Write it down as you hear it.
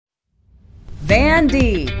Van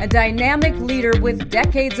D, a dynamic leader with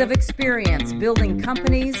decades of experience building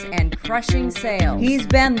companies and crushing sales. He's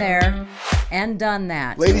been there and done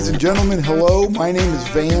that. Ladies and gentlemen, hello. My name is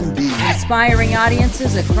Van D. Inspiring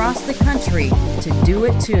audiences across the country to do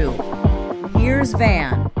it too. Here's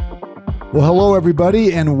Van. Well, hello,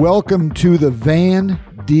 everybody, and welcome to the Van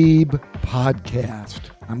Deeb podcast.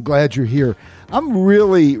 I'm glad you're here. I'm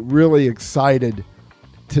really excited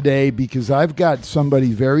today because I've got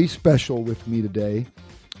somebody very special with me today,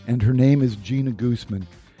 and her name is Gina Guzman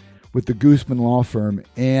with the Guzman Law Firm.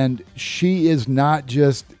 And she is not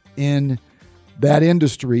just in that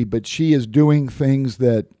industry, but she is doing things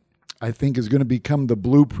that I think is going to become the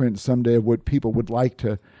blueprint someday of what people would like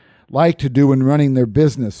to do in running their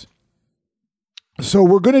business. So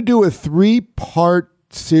we're going to do a 3-part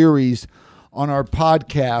series on our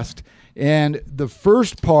podcast. And the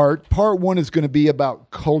first part 1 is going to be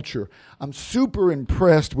about culture. I'm super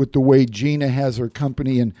impressed with the way Gina has her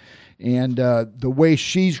company and the way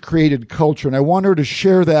she's created culture. And I want her to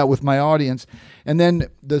share that with my audience. And then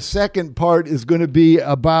the second part is going to be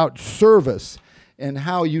about service and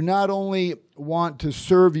how you not only want to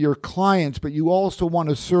serve your clients, but you also want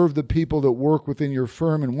to serve the people that work within your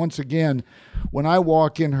firm. And once again, when I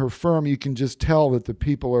walk in her firm, you can just tell that the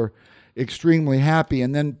people are extremely happy.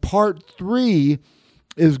 And then part 3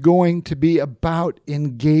 is going to be about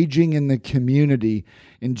engaging in the community.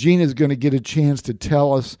 And Gina's going to get a chance to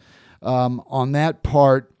tell us on that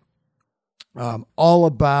part all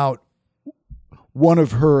about one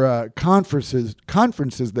of her conferences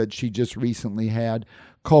that she just recently had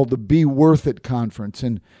called the Be Worth It Conference.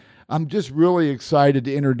 And I'm just really excited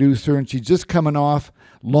to introduce her. And she's just coming off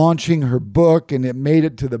launching her book, and it made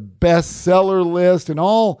it to the bestseller list and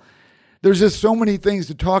all. There's just so many things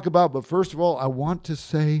to talk about. But first of all, I want to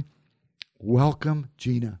say welcome,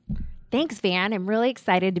 Gina. Thanks, Van. I'm really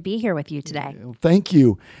excited to be here with you today. Thank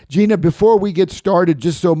you. Gina, before we get started,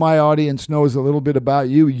 just so my audience knows a little bit about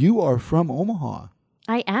you, you are from Omaha.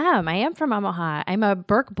 I am from Omaha. I'm a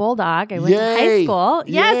Burke Bulldog. I went to high school.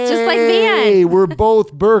 Yes, just like Van. We're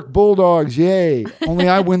both Burke Bulldogs. Yay. Only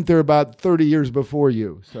I went there about 30 years before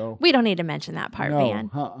you. So we don't need to mention that part,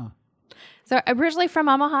 Van. No. So originally from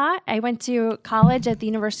Omaha, I went to college at the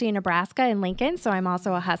University of Nebraska in Lincoln, so I'm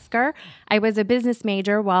also a Husker. I was a business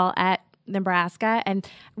major while at Nebraska and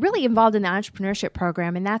really involved in the entrepreneurship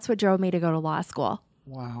program, and that's what drove me to go to law school.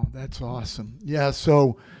 Wow, that's awesome. Yeah,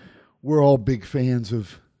 so we're all big fans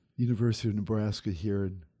of University of Nebraska here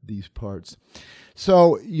in these parts.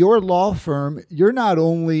 So your law firm, you're not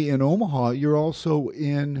only in Omaha, you're also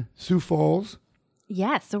in Sioux Falls.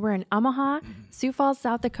 Yes, so we're in Omaha, Sioux Falls,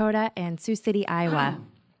 South Dakota, and Sioux City, Iowa.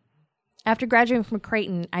 After graduating from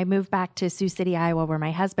Creighton, I moved back to Sioux City, Iowa, where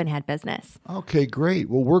my husband had business. Okay, great.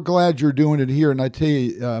 Well, we're glad you're doing it here. And I tell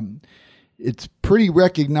you, it's pretty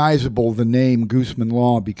recognizable, the name Guzman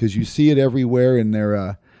Law, because you see it everywhere, and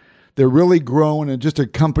they're really growing, and just a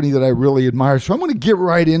company that I really admire. So I'm going to get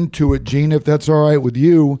right into it, Gina, if that's all right with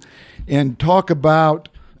you, and talk about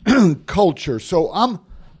culture. So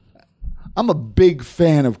I'm a big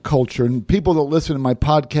fan of culture, and people that listen to my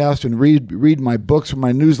podcast and read my books or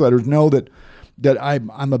my newsletters know that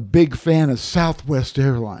I'm a big fan of Southwest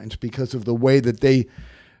Airlines because of the way that they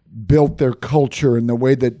built their culture and the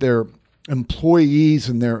way that their employees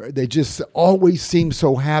and they just always seem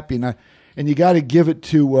so happy. And you got to give it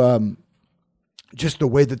to just the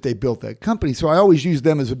way that they built that company. So I always use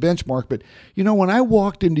them as a benchmark. But, when I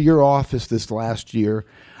walked into your office this last year,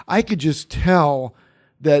 I could just tell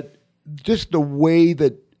that just the way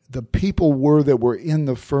that the people that were in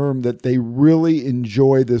the firm, that they really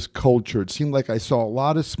enjoy this culture. It seemed like I saw a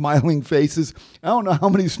lot of smiling faces. I don't know how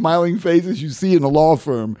many smiling faces you see in a law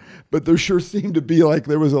firm, but there sure seemed to be like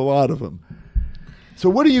there was a lot of them. So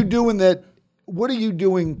what are you doing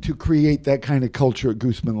to create that kind of culture at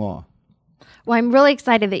Guzman Law? Well, I'm really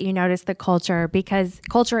excited that you noticed the culture, because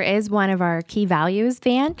culture is one of our key values,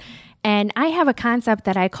 Van. And I have a concept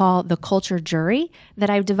that I call the culture jury that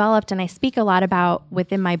I've developed and I speak a lot about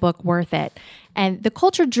within my book, Worth It. And the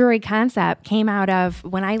culture jury concept came out of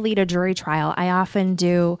when I lead a jury trial, I often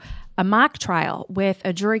do a mock trial with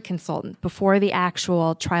a jury consultant before the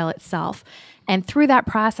actual trial itself. And through that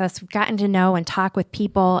process, we've gotten to know and talk with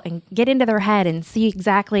people and get into their head and see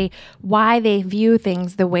exactly why they view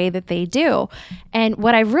things the way that they do. And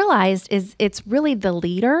what I've realized is it's really the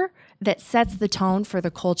leader that sets the tone for the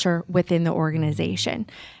culture within the organization.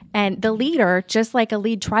 And the leader, just like a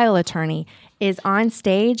lead trial attorney, is on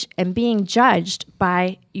stage and being judged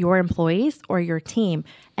by your employees or your team.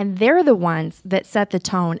 And they're the ones that set the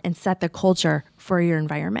tone and set the culture for your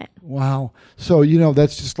environment. Wow. So,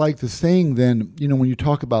 that's just like the saying then, when you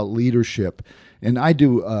talk about leadership, and I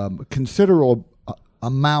do considerable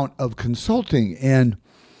amount of consulting, and,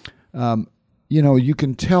 you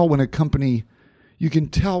can tell when a company, you can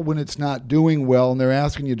tell when it's not doing well, and they're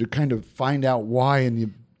asking you to kind of find out why, and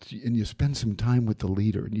you spend some time with the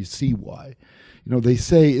leader and you see why. They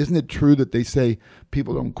say, isn't it true that they say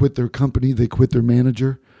people don't quit their company, they quit their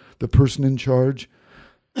manager, the person in charge?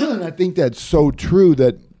 And I think that's so true,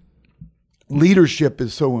 that leadership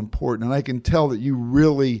is so important. And I can tell that you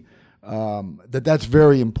really, that's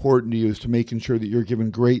very important to you, is to making sure that you're giving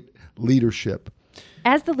great leadership.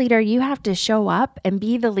 As the leader, you have to show up and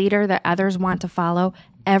be the leader that others want to follow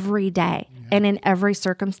every day and in every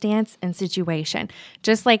circumstance and situation.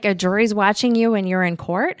 Just like a jury's watching you when you're in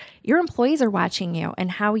court, your employees are watching you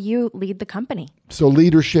and how you lead the company. So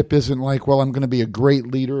leadership isn't like, well, I'm going to be a great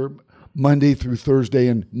leader Monday through Thursday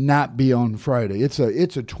and not be on Friday. It's a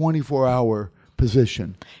 24-hour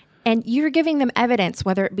position. And you're giving them evidence,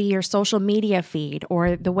 whether it be your social media feed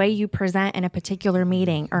or the way you present in a particular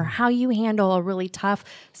meeting or how you handle a really tough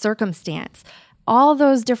circumstance. All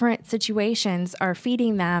those different situations are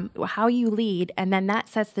feeding them how you lead, and then that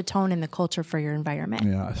sets the tone and the culture for your environment.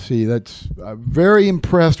 Yeah, see, that's very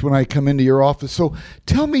impressed when I come into your office. So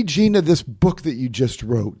tell me, Gina, this book that you just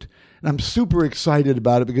wrote. And I'm super excited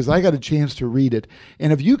about it because I got a chance to read it.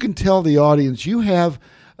 And if you can tell the audience, you have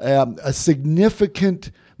a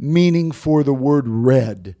significant meaning for the word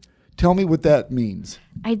red. Tell me what that means.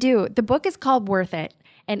 I do. The book is called Worth It.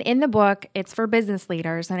 And in the book, it's for business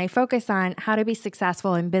leaders, and I focus on how to be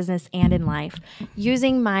successful in business and in life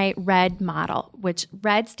using my RED model, which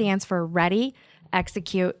RED stands for Ready,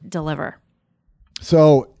 Execute, Deliver.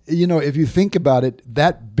 So, if you think about it,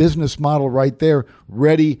 that business model right there,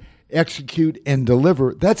 ready, execute, and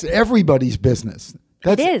deliver, that's everybody's business.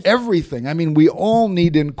 That's everything. I mean, we all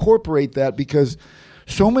need to incorporate that because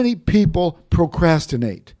so many people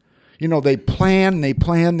procrastinate. They plan,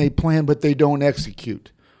 but they don't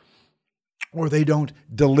execute or they don't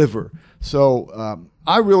deliver. So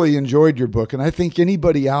I really enjoyed your book, and I think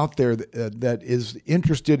anybody out there that is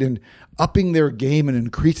interested in upping their game and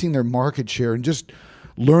increasing their market share and just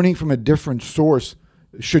learning from a different source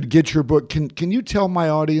should get your book. Can you tell my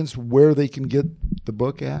audience where they can get the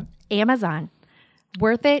book at? Amazon.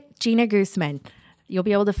 Worth It, Gina Guzman. You'll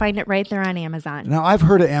be able to find it right there on Amazon. Now, I've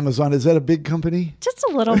heard of Amazon. Is that a big company? Just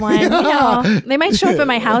a little one. They might show up at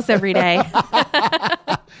my house every day.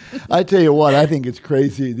 I tell you what, I think it's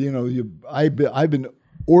crazy. I've been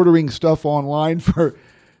ordering stuff online for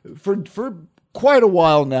quite a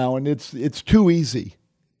while now, and it's too easy.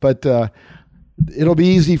 But it'll be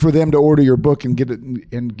easy for them to order your book and get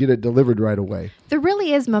it delivered right away. There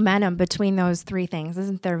really is momentum between those three things,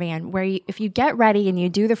 isn't there, Van? Where if you get ready and you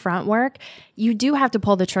do the front work, you do have to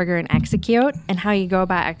pull the trigger and execute. And how you go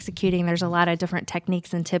about executing, there's a lot of different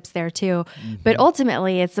techniques and tips there too. Mm-hmm. But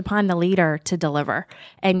ultimately, it's upon the leader to deliver.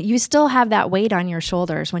 And you still have that weight on your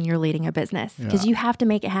shoulders when you're leading a business because you have to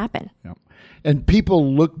make it happen. Yeah. And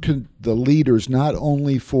people look to the leaders not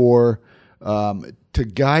only for to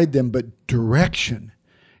guide them, but direction.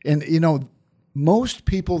 And, most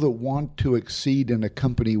people that want to exceed in a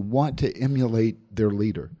company want to emulate their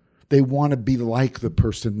leader. They want to be like the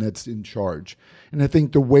person that's in charge. And I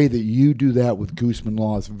think the way that you do that with Guzman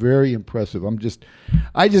Law is very impressive.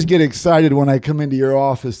 I just get excited when I come into your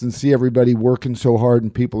office and see everybody working so hard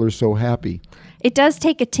and people are so happy. It does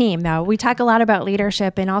take a team, though. We talk a lot about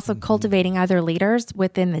leadership and also cultivating other leaders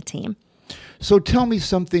within the team. So tell me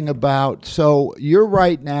something about, so you're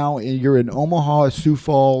right now, you're in Omaha, Sioux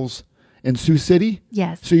Falls, and Sioux City?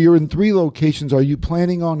 Yes. So you're in 3 locations. Are you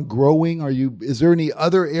planning on growing? Is there any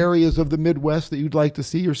other areas of the Midwest that you'd like to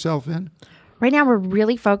see yourself in? Right now, we're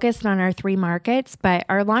really focused on our 3 markets, but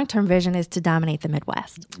our long-term vision is to dominate the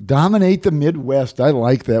Midwest. Dominate the Midwest. I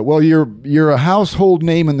like that. Well, you're a household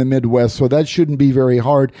name in the Midwest, so that shouldn't be very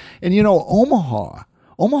hard. And Omaha,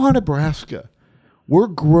 Nebraska, we're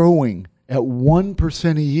growing at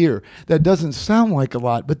 1% a year. That doesn't sound like a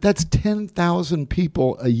lot, but that's 10,000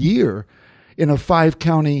 people a year in a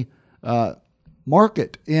 5-county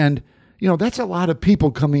market. And, that's a lot of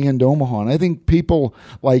people coming into Omaha. And I think people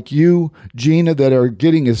like you, Gina, that are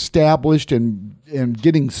getting established and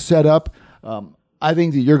getting set up, I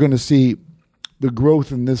think that you're going to see the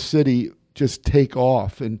growth in this city just take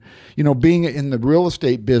off. And, being in the real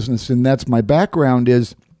estate business, and that's my background,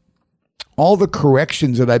 is all the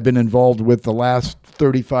corrections that I've been involved with the last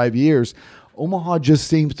 35 years, Omaha just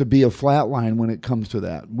seems to be a flat line when it comes to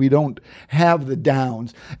that. We don't have the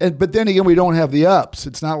downs. But then again, we don't have the ups.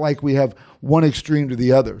 It's not like we have one extreme to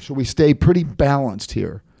the other. So we stay pretty balanced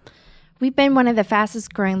here. We've been one of the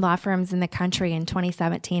fastest growing law firms in the country in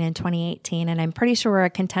 2017 and 2018, and I'm pretty sure we're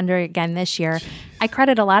a contender again this year. I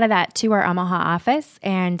credit a lot of that to our Omaha office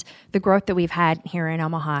and the growth that we've had here in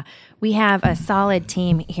Omaha. We have a solid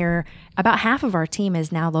team here. About half of our team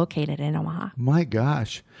is now located in Omaha. My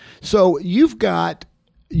gosh. So you've got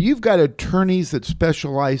attorneys that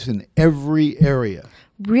specialize in every area.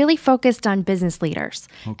 Really focused on business leaders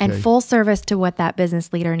and full service to what that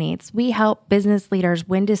business leader needs. We help business leaders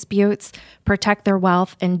win disputes, protect their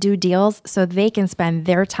wealth, and do deals so they can spend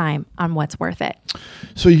their time on what's worth it.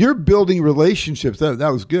 So you're building relationships. That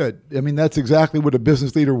was good. I mean, that's exactly what a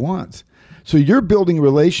business leader wants. So you're building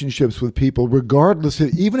relationships with people regardless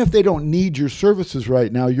of, even if they don't need your services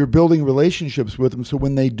right now, you're building relationships with them. So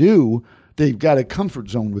when they do, they've got a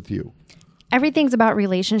comfort zone with you. Everything's about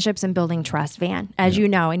relationships and building trust, Van, as you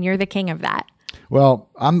know, and you're the king of that. Well,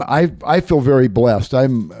 I feel very blessed. I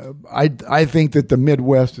think that the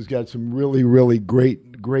Midwest has got some really, really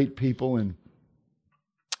great people, and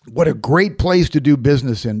what a great place to do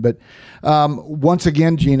business in. But once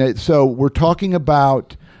again, Gina, so we're talking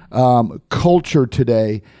about culture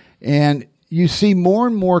today, and you see more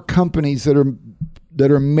and more companies that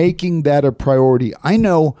are making that a priority. I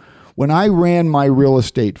know. When I ran my real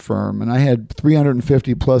estate firm, and I had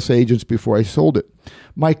 350 plus agents before I sold it,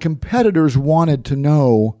 my competitors wanted to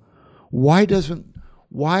know, why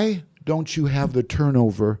don't you have the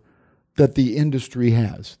turnover that the industry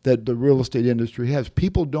has, that the real estate industry has?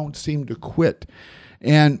 People don't seem to quit.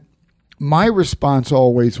 And my response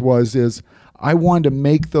always is I wanted to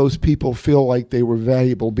make those people feel like they were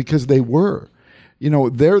valuable, because they were. You know,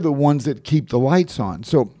 they're the ones that keep the lights on.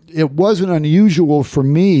 So it wasn't unusual for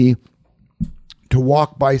me to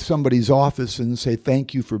walk by somebody's office and say,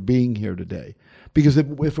 thank you for being here today. Because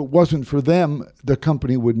if it wasn't for them, the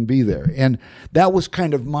company wouldn't be there. And that was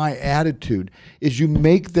kind of my attitude, is you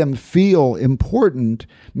make them feel important,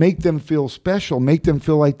 make them feel special, make them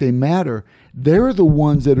feel like they matter. They're the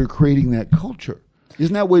ones that are creating that culture.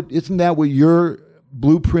 Isn't that what your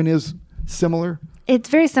blueprint is similar? It's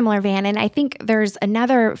very similar, Van, and I think there's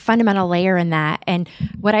another fundamental layer in that. And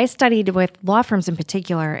what I studied with law firms in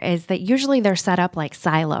particular is that usually they're set up like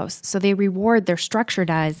silos. So they reward, their structure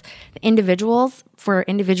does, individuals for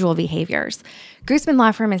individual behaviors. Gooseman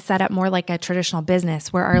Law Firm is set up more like a traditional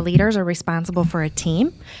business where our leaders are responsible for a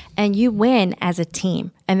team, and you win as a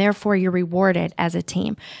team, and therefore you're rewarded as a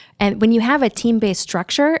team. And when you have a team-based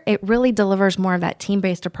structure, it really delivers more of that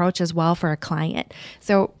team-based approach as well for a client.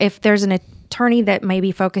 So if there's an attorney that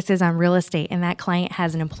maybe focuses on real estate and that client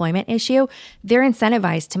has an employment issue, they're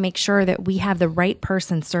incentivized to make sure that we have the right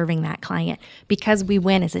person serving that client, because we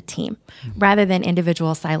win as a team rather than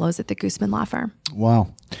individual silos at the Gooseman Law Firm.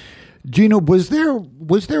 Wow. Gina, was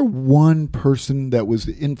there one person that was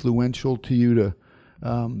influential to you to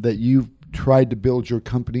that you tried to build your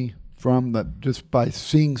company from, that just by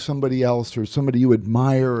seeing somebody else or somebody you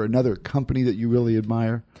admire, or another company that you really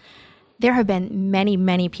admire? There have been many,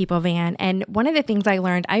 many people, Van. And one of the things I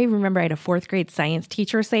learned, I remember I had a fourth grade science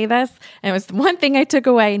teacher say this, and it was the one thing I took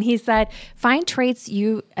away. And he said, find traits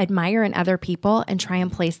you admire in other people and try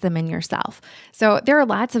and place them in yourself. So there are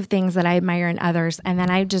lots of things that I admire in others, and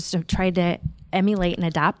then I just have tried to emulate and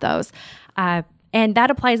adopt those. And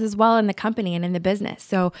that applies as well in the company and in the business.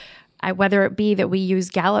 So whether it be that we use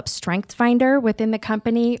Gallup's Strength Finder within the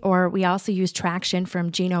company, or we also use traction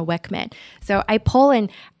from Gino Wickman. So I pull in,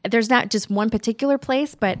 there's not just one particular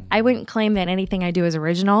place, but I wouldn't claim that anything I do is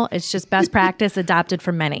original. It's just best practice adopted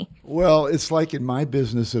from many. Well, it's like in my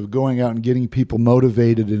business of going out and getting people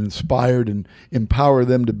motivated and inspired and empower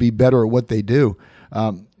them to be better at what they do.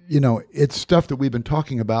 It's stuff that we've been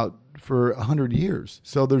talking about for 100 years.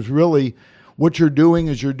 So there's really, what you're doing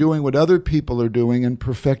is you're doing what other people are doing and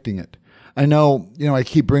perfecting it. I know, I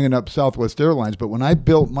keep bringing up Southwest Airlines, but when I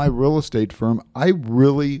built my real estate firm, I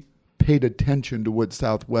really paid attention to what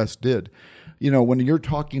Southwest did. When you're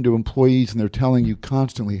talking to employees and they're telling you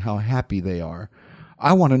constantly how happy they are,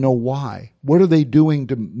 I want to know why. What are they doing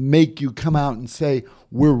to make you come out and say,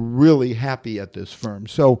 we're really happy at this firm?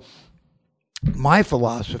 So my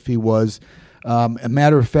philosophy was, a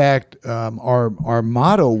matter of fact, our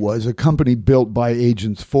motto was a company built by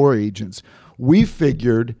agents for agents. We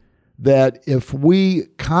figured that if we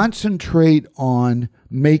concentrate on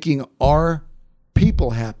making our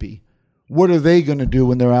people happy, what are they going to do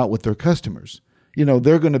when they're out with their customers?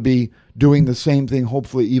 They're going to be doing the same thing,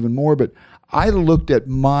 hopefully even more. But I looked at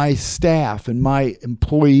my staff and my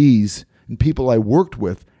employees and people I worked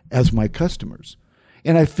with as my customers.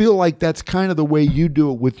 And I feel like that's kind of the way you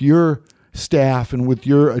do it with your staff and with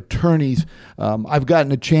your attorneys. I've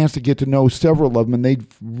gotten a chance to get to know several of them, and they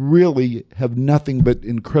really have nothing but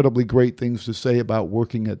incredibly great things to say about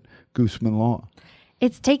working at Gooseman Law.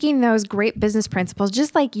 It's taking those great business principles,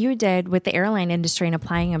 just like you did with the airline industry, and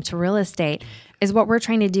applying them to real estate, is what we're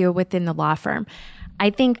trying to do within the law firm. I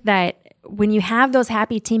think that when you have those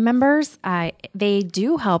happy team members, they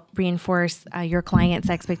do help reinforce your client's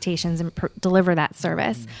expectations and deliver that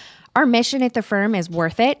service. Our mission at the firm is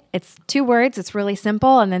worth it. It's 2 words. It's really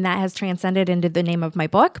simple. And then that has transcended into the name of my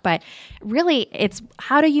book. But really, it's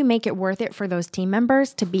how do you make it worth it for those team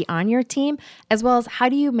members to be on your team, as well as how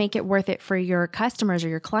do you make it worth it for your customers or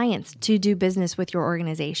your clients to do business with your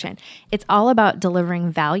organization? It's all about delivering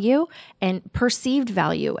value and perceived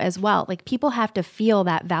value as well. Like, people have to feel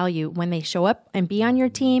that value when they show up and be on your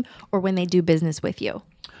team or when they do business with you.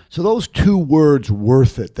 So those 2 words,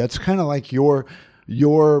 worth it, that's kind of like your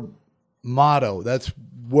motto. That's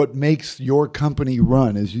what makes your company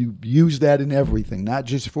run, is you use that in everything, not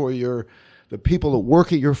just for the people that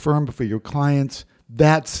work at your firm, but for your clients.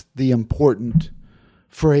 That's the important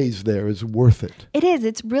phrase there, is worth it. It is.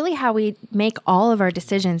 It's really how we make all of our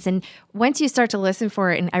decisions. And once you start to listen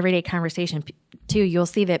for it in everyday conversation too, you'll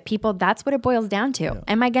see that people, that's what it boils down to. Yeah.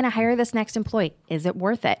 Am I going to hire this next employee? Is it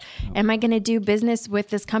worth it? Yeah. Am I going to do business with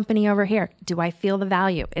this company over here? Do I feel the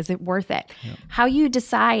value? Is it worth it? Yeah. How you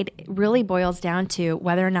decide really boils down to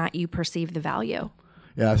whether or not you perceive the value.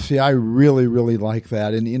 Yeah, see, I really, really like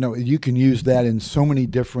that. And, you can use that in so many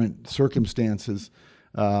different circumstances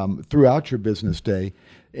throughout your business day.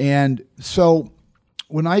 And so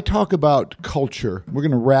when I talk about culture, we're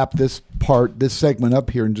going to wrap this segment up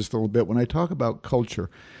here in just a little bit. When I talk about culture,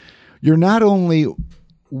 you're not only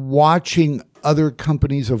watching other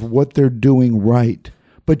companies of what they're doing right,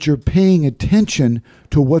 but you're paying attention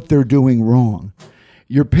to what they're doing wrong.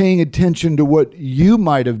 You're paying attention to what you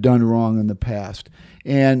might have done wrong in the past.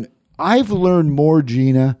 And I've learned more,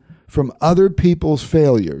 Gina, from other people's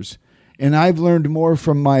failures, and I've learned more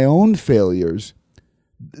from my own failures,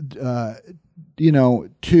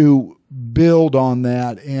 to build on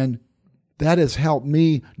that. And that has helped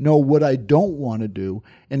me know what I don't want to do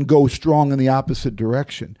and go strong in the opposite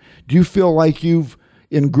direction. Do you feel like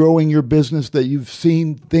in growing your business, that you've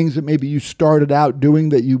seen things that maybe you started out doing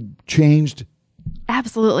that you changed?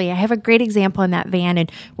 Absolutely. I have a great example in that van. And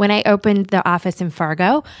when I opened the office in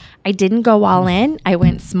Fargo, I didn't go all in. I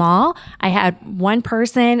went small. I had one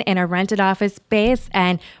person in a rented office space,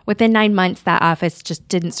 and within 9 months, that office just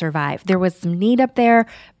didn't survive. There was some need up there,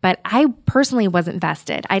 but I personally wasn't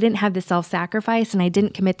vested. I didn't have the self-sacrifice, and I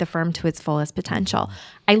didn't commit the firm to its fullest potential.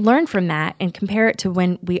 I learned from that and compare it to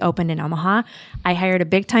when we opened in Omaha. I hired a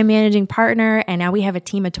big-time managing partner, and now we have a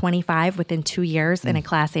team of 25 within 2 years in a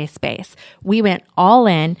Class A space. We went all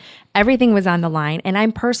in. Everything was on the line, and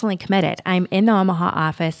I'm personally committed. I'm in the Omaha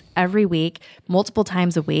office every week, multiple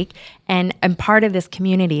times a week, and I'm part of this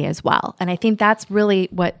community as well. And I think that's really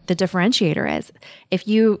what the differentiator is. If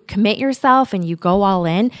you commit yourself and you go all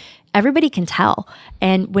in, everybody can tell.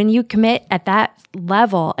 And when you commit at that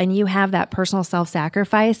level and you have that personal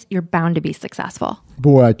self-sacrifice, you're bound to be successful.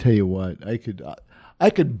 Boy, I tell you what, I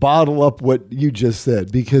could bottle up what you just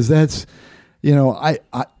said, because that's,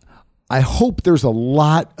 I hope there's a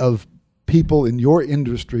lot of people in your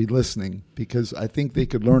industry listening, because I think they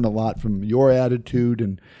could learn a lot from your attitude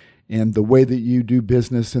and the way that you do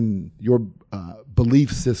business and your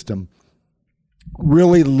belief system.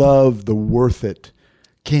 Really love the Worth It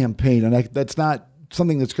campaign. And that's not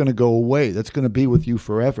something that's going to go away. That's going to be with you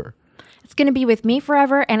forever. It's going to be with me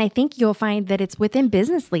forever, and I think you'll find that it's within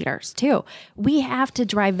business leaders too. We have to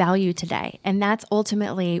drive value today, and that's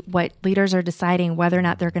ultimately what leaders are deciding, whether or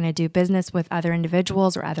not they're going to do business with other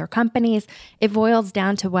individuals or other companies. It boils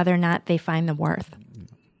down to whether or not they find the worth.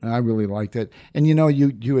 I really like that. And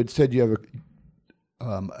you had said you have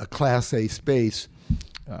a Class A space.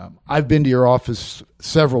 I've been to your office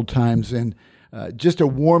several times, and just a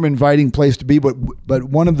warm, inviting place to be. But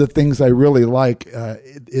one of the things I really like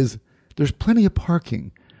is there's plenty of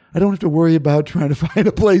parking. I don't have to worry about trying to find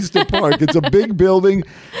a place to park. It's a big building.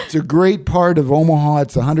 It's a great part of Omaha.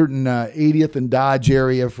 It's 180th and Dodge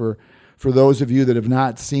area for those of you that have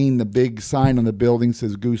not seen the big sign on the building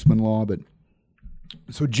says Gooseman Law. But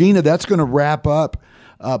so, Gina, that's going to wrap up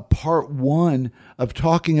part 1 of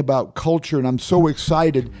talking about culture. And I'm so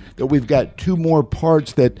excited that we've got 2 more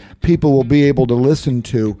parts that people will be able to listen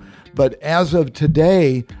to. But as of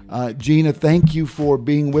today, Gina, thank you for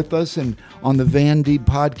being with us and on the Van Deeb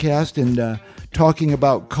podcast and talking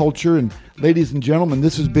about culture. And ladies and gentlemen,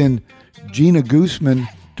 this has been Gina Gooseman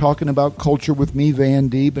talking about culture with me, Van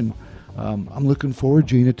Deeb, and I'm looking forward,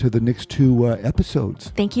 Gina, to the next 2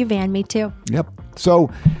 episodes. Thank you, Van. Me too. Yep. So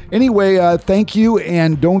anyway, thank you,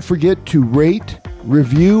 and don't forget to rate,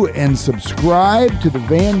 review, and subscribe to the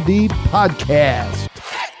Van Deeb Podcast.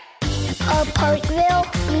 A Parkville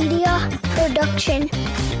Media Production.